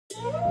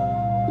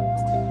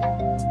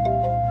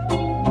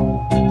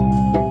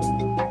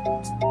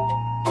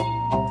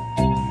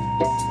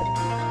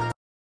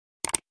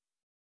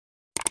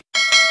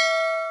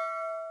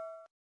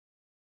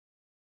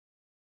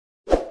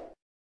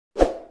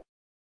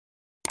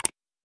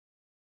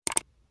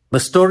The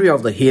story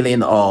of the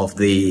healing of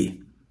the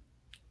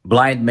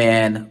blind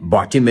man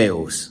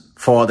Bartimaeus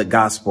for the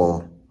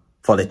gospel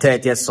for the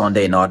 30th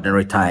Sunday in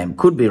ordinary time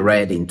could be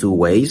read in two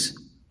ways.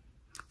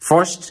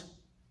 First,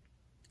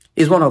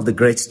 is one of the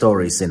great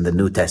stories in the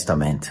New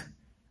Testament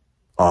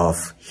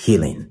of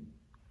healing.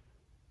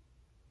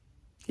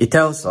 It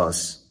tells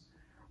us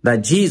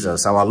that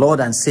Jesus, our Lord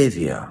and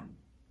Savior,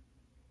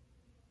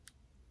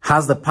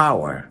 has the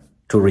power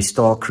to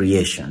restore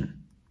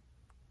creation,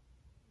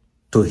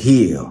 to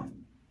heal,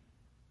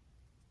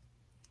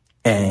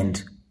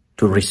 and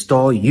to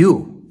restore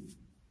you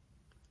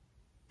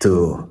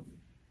to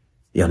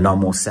your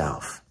normal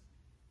self.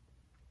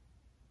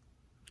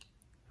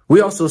 We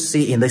also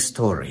see in this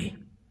story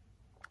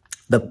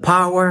the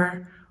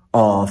power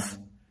of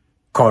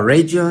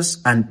courageous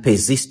and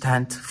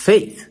persistent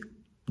faith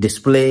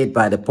displayed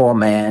by the poor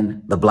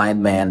man, the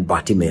blind man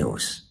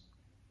Bartimaeus.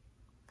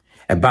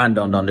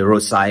 Abandoned on the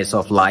roadsides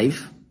of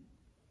life,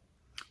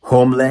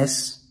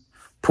 homeless,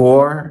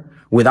 poor,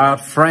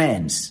 without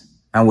friends,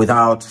 and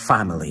without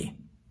family.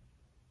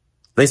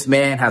 This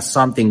man has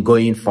something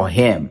going for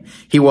him.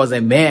 He was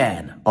a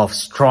man of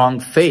strong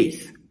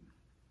faith.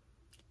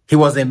 He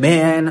was a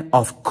man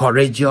of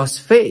courageous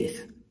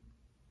faith.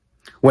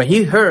 When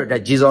he heard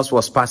that Jesus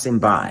was passing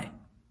by,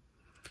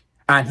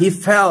 and he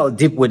felt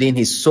deep within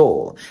his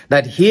soul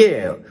that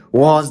here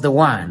was the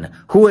one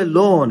who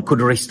alone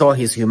could restore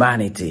his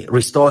humanity,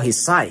 restore his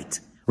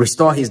sight,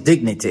 restore his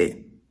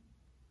dignity,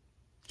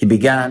 he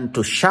began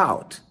to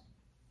shout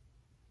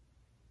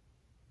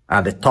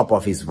at the top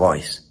of his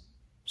voice,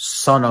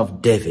 "Son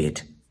of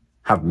David,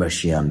 have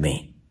mercy on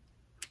me."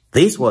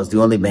 This was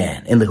the only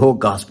man in the whole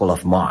Gospel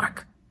of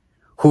Mark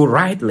who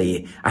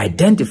rightly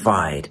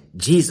identified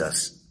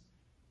Jesus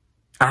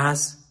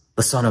as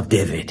the Son of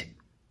David.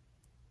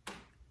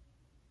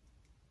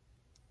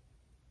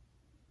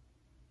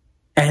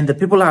 And the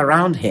people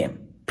around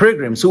him,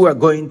 pilgrims who were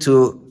going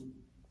to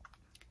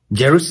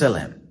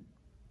Jerusalem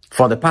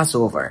for the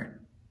Passover,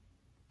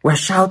 were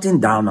shouting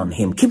down on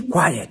him, "Keep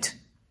quiet.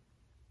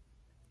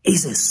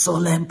 It's a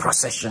solemn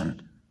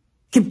procession.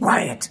 Keep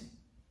quiet."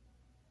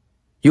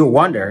 You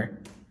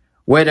wonder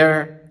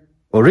whether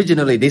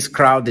originally this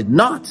crowd did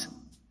not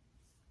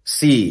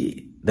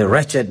see the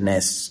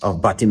wretchedness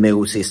of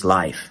Bartimaeus'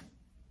 life.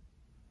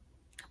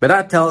 But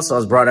that tells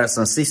us, brothers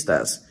and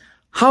sisters,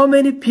 how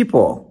many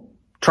people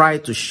try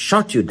to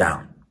shut you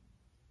down?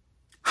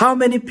 How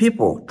many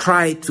people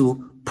try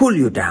to pull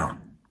you down?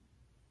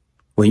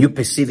 When you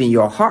perceive in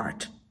your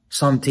heart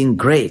something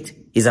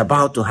great is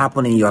about to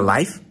happen in your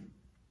life,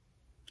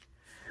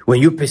 when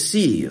you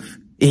perceive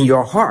in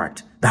your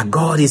heart that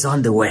God is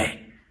on the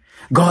way,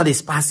 God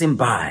is passing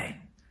by,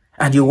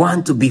 and you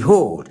want to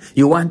behold,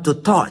 you want to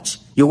touch,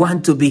 you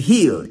want to be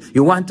healed,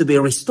 you want to be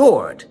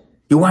restored,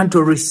 you want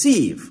to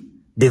receive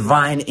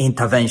divine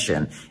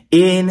intervention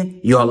in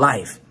your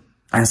life.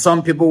 And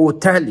some people will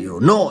tell you,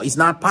 no, it's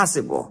not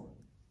possible.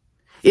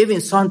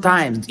 Even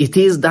sometimes it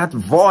is that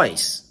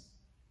voice,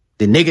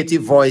 the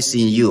negative voice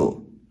in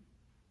you,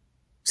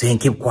 saying,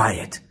 "Keep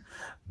quiet."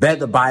 But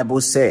the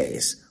Bible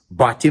says,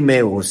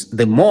 Bartimaeus,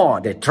 the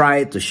more they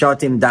tried to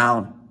shut him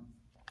down,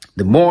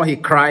 the more he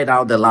cried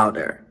out the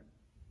louder,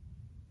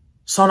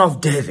 "Son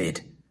of David,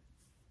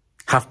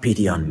 have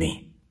pity on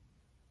me."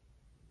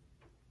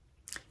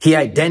 He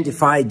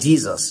identified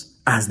Jesus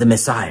as the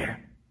Messiah,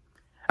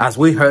 as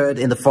we heard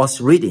in the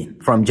first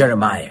reading from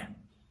Jeremiah,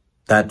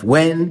 that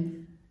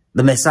when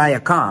the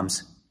Messiah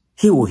comes,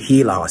 he will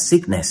heal our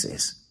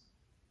sicknesses.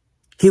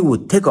 He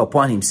will take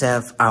upon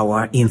himself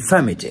our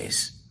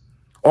infirmities.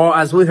 Or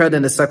as we heard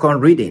in the second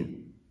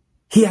reading,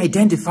 he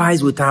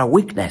identifies with our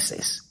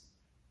weaknesses.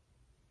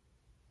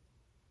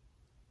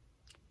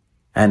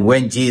 And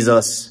when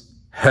Jesus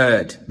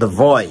heard the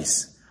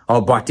voice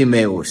of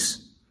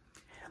Bartimaeus,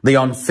 the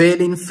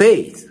unfailing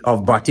faith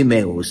of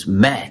Bartimaeus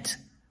met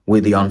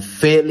with the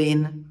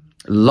unfailing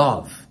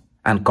love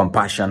and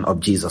compassion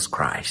of Jesus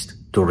Christ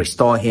to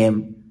restore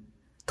him,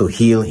 to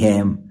heal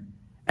him,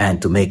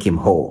 and to make him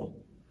whole.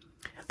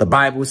 The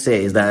Bible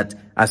says that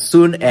as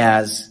soon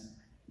as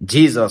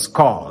Jesus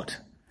called,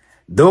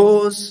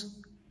 those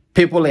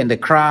people in the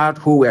crowd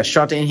who were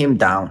shutting him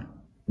down,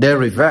 they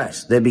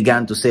reversed. They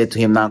began to say to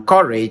him, "Now,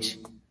 courage,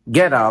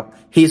 get up,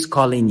 he's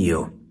calling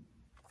you."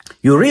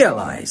 You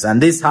realize,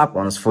 and this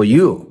happens for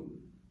you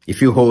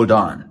if you hold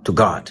on to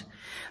God,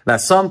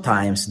 that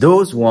sometimes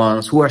those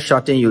ones who are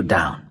shutting you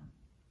down,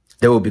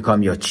 they will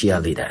become your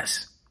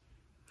cheerleaders.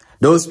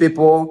 Those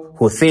people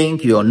who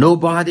think you're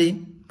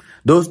nobody,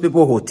 those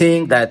people who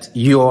think that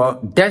your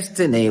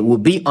destiny will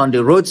be on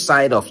the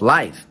roadside of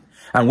life.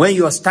 And when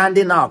you are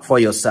standing up for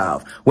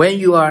yourself, when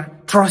you are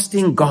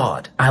trusting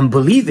God and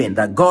believing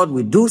that God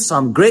will do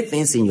some great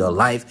things in your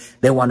life,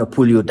 they want to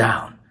pull you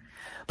down.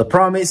 The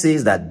promise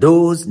is that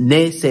those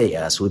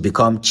naysayers will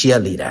become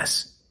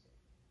cheerleaders.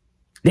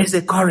 They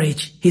say,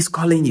 "Courage, he's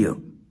calling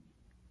you."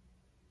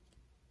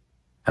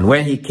 And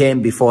when he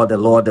came before the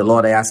Lord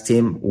asked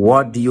him,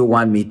 "What do you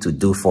want me to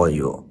do for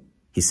you?"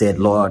 He said,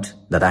 "Lord,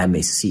 that I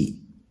may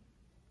see."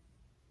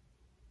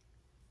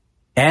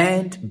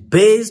 And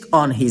based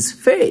on his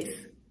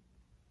faith,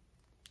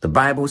 the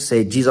Bible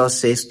says, Jesus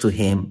says to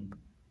him,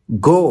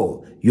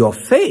 go, your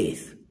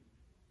faith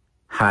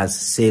has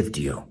saved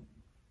you.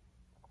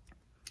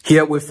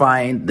 Here we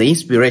find the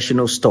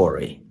inspirational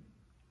story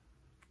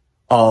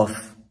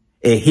of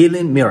a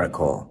healing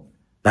miracle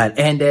that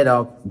ended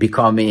up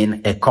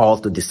becoming a call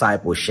to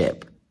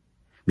discipleship.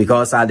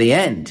 Because at the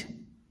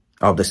end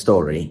of the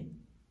story,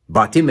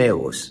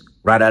 Bartimaeus,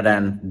 rather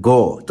than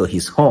go to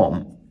his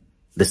home,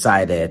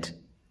 decided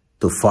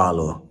to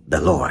follow the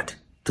Lord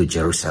to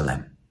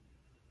Jerusalem.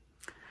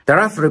 There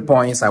are 3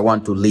 points I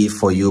want to leave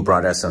for you,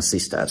 brothers and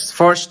sisters.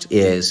 First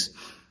is,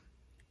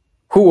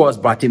 who was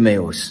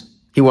Bartimaeus?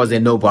 He was a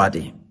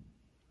nobody.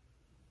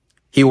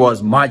 He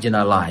was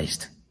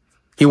marginalized.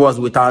 He was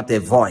without a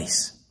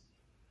voice.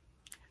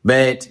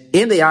 But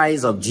in the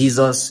eyes of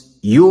Jesus,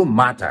 you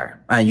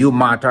matter, and you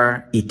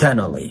matter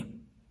eternally.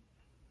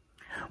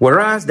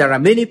 Whereas there are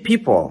many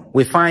people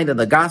we find in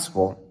the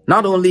gospel,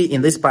 not only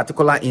in this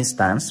particular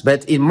instance,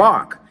 but in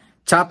Mark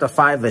chapter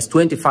 5, verse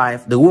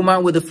 25, the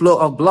woman with the flow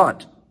of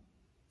blood.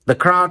 The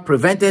crowd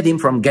prevented him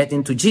from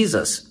getting to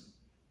Jesus.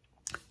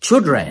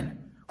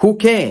 Children who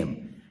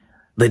came,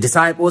 the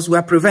disciples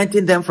were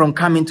preventing them from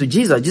coming to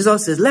Jesus.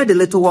 Jesus says, let the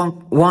little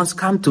ones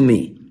come to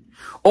me.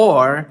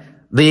 Or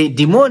the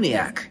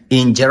demoniac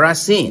in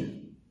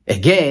Gerasene.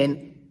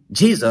 Again,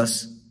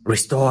 Jesus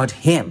restored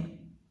him.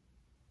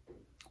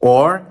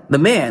 Or the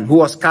man who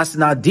was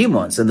casting out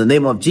demons in the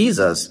name of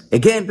Jesus.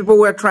 Again, people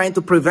were trying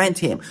to prevent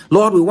him.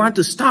 Lord, we want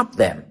to stop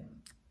them.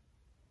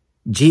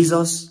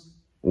 Jesus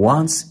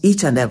wants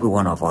each and every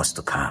one of us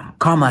to come.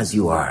 Come as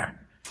you are.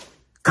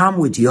 Come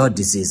with your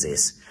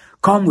diseases.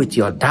 Come with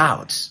your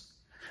doubts.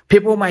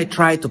 People might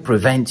try to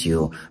prevent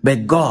you,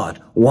 but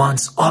God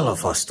wants all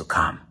of us to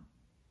come.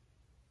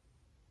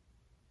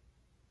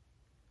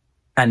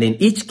 And in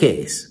each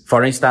case,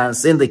 for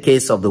instance, in the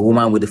case of the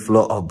woman with the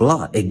flow of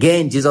blood,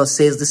 again, Jesus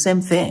says the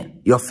same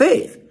thing. Your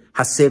faith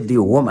has saved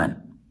you,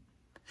 woman.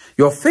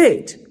 Your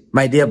faith,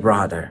 my dear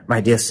brother, my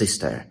dear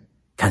sister,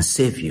 can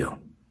save you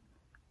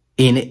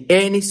in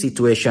any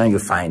situation you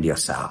find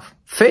yourself.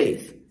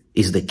 Faith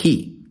is the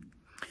key.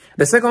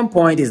 The second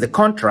point is the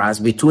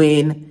contrast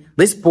between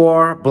this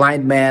poor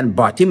blind man,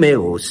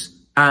 Bartimaeus,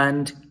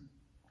 and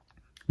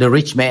the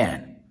rich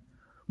man.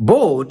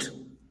 Both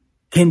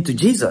came to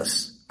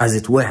Jesus, as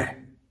it were.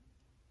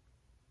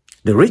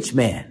 The rich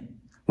man,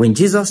 when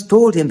Jesus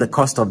told him the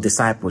cost of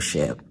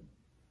discipleship,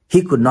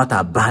 he could not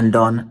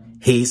abandon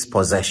his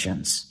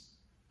possessions.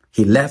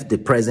 He left the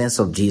presence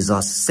of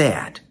Jesus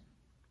sad.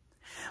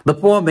 The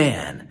poor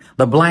man,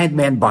 the blind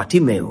man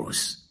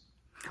Bartimaeus,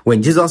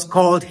 when Jesus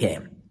called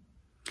him,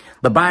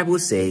 the Bible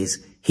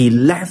says he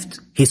left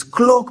his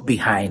cloak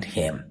behind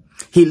him.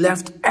 He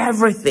left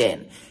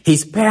everything,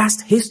 his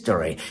past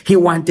history. He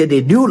wanted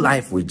a new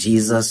life with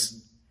Jesus,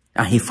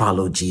 and he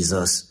followed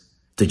Jesus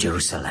to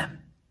Jerusalem.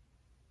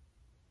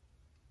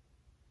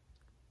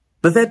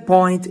 The third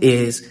point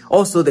is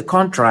also the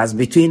contrast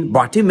between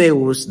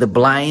Bartimaeus, the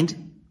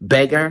blind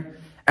beggar,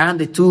 and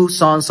the 2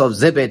 sons of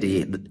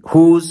Zebedee,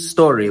 whose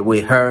story we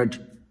heard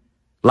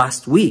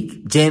last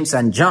week, James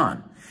and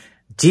John.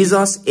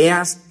 Jesus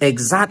asked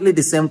exactly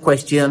the same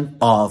question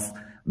of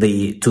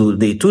the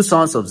 2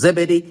 sons of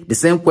Zebedee, the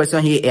same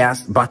question he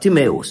asked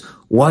Bartimaeus.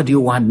 What do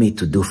you want me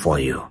to do for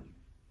you?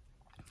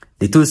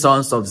 The 2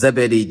 sons of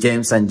Zebedee,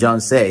 James and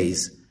John,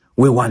 says,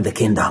 we want the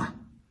kingdom.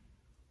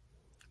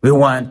 We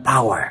want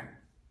power.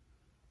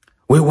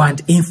 We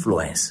want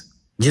influence.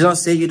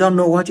 Jesus said, you don't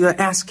know what you're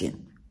asking.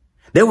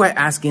 They were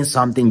asking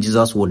something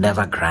Jesus would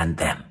never grant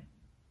them.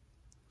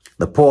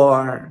 The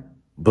poor,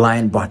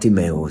 blind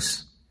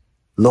Bartimaeus,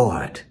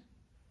 Lord,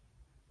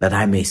 that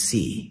I may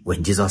see.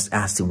 When Jesus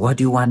asked him, what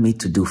do you want me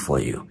to do for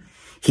you?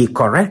 He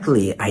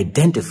correctly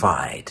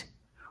identified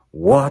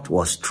what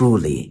was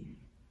truly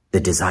the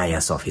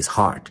desires of his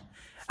heart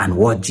and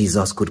what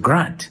Jesus could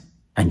grant.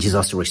 And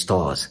Jesus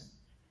restores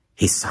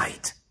his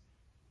sight.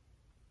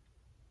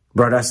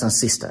 Brothers and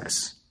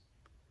sisters,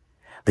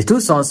 the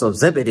 2 sons of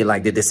Zebedee,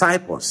 like the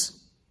disciples,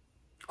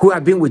 who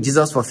had been with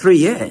Jesus for 3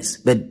 years,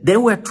 but they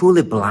were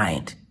truly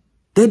blind.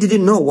 They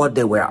didn't know what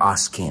they were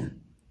asking.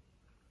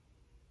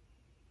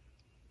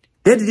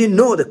 They didn't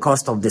know the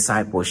cost of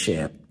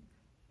discipleship.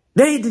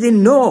 They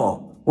didn't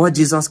know what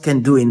Jesus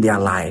can do in their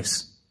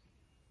lives.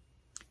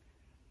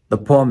 The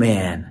poor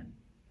man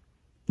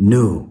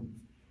knew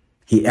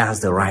he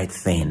asked the right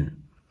thing.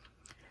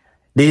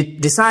 The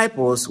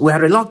disciples were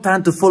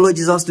reluctant to follow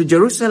Jesus to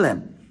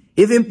Jerusalem.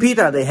 Even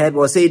Peter, the head,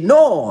 was saying,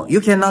 no,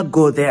 you cannot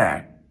go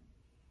there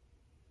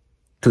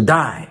to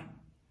die.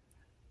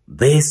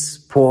 This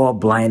poor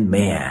blind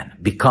man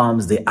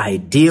becomes the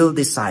ideal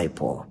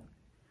disciple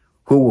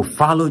who will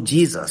follow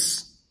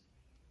Jesus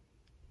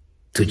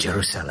to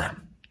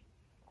Jerusalem.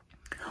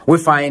 We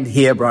find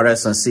here,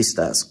 brothers and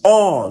sisters,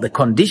 all the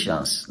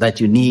conditions that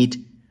you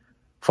need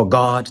for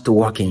God to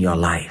work in your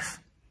life.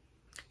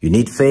 You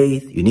need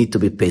faith. You need to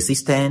be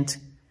persistent.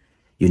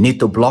 You need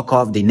to block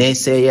off the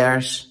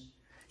naysayers.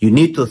 You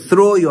need to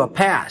throw your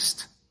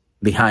past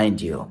behind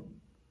you.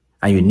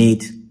 And you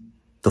need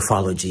to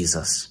follow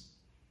Jesus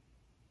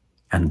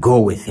and go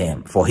with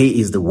him, for he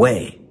is the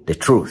way, the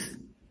truth,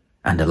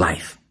 and the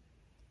life.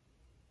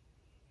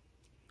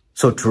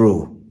 So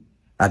true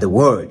are the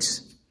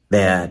words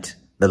that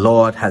the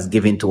Lord has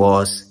given to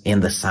us in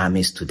the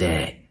psalmist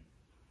today.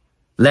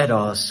 Let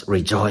us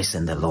rejoice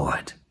in the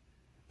Lord.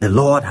 The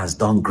Lord has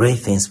done great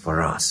things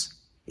for us.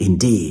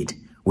 Indeed,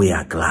 we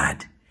are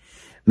glad.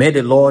 May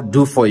the Lord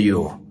do for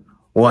you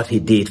what he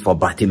did for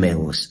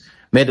Bartimaeus.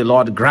 May the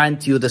Lord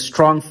grant you the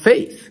strong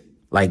faith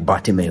like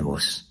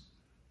Bartimaeus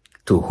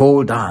to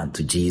hold on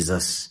to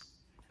Jesus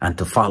and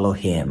to follow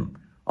him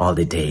all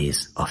the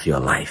days of your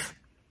life.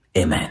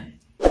 Amen.